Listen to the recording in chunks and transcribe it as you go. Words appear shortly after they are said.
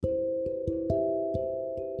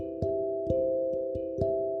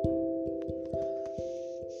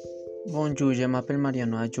Bonjour, je m'appelle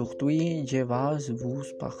Mariano. Aujourd'hui, je vais vous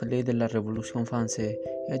parler de la Révolution française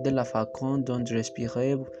et de la façon dont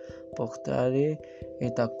respirer, porter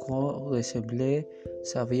et à quoi ressemblait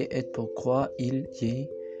sa vie et pourquoi il y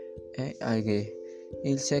est arrivé.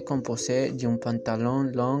 Il s'est composé d'un pantalon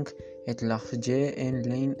long et large en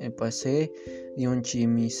laine et passé d'une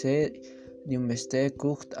chemise d'un veston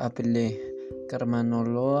court appelé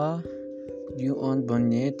carmanoloa, d'un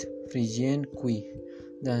bonnet phrygien cuit.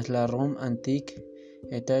 Dans la Rome antique,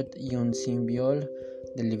 était un symbole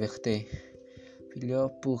de liberté.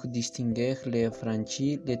 Pour distinguer les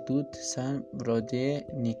franchis de toutes sans broder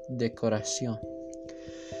ni décoration.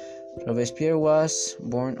 Robespierre was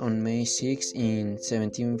born on May 6 in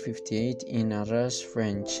 1758 in Arras,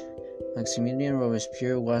 France. Maximilien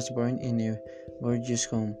Robespierre was born in a bourgeois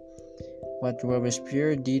home. What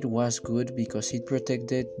Robespierre did was good because it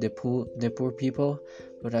protected the poor people,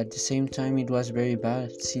 but at the same time it was very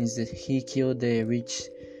bad since he killed the rich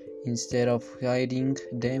instead of hiding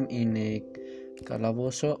them in a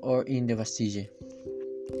calabozo or in the Bastille.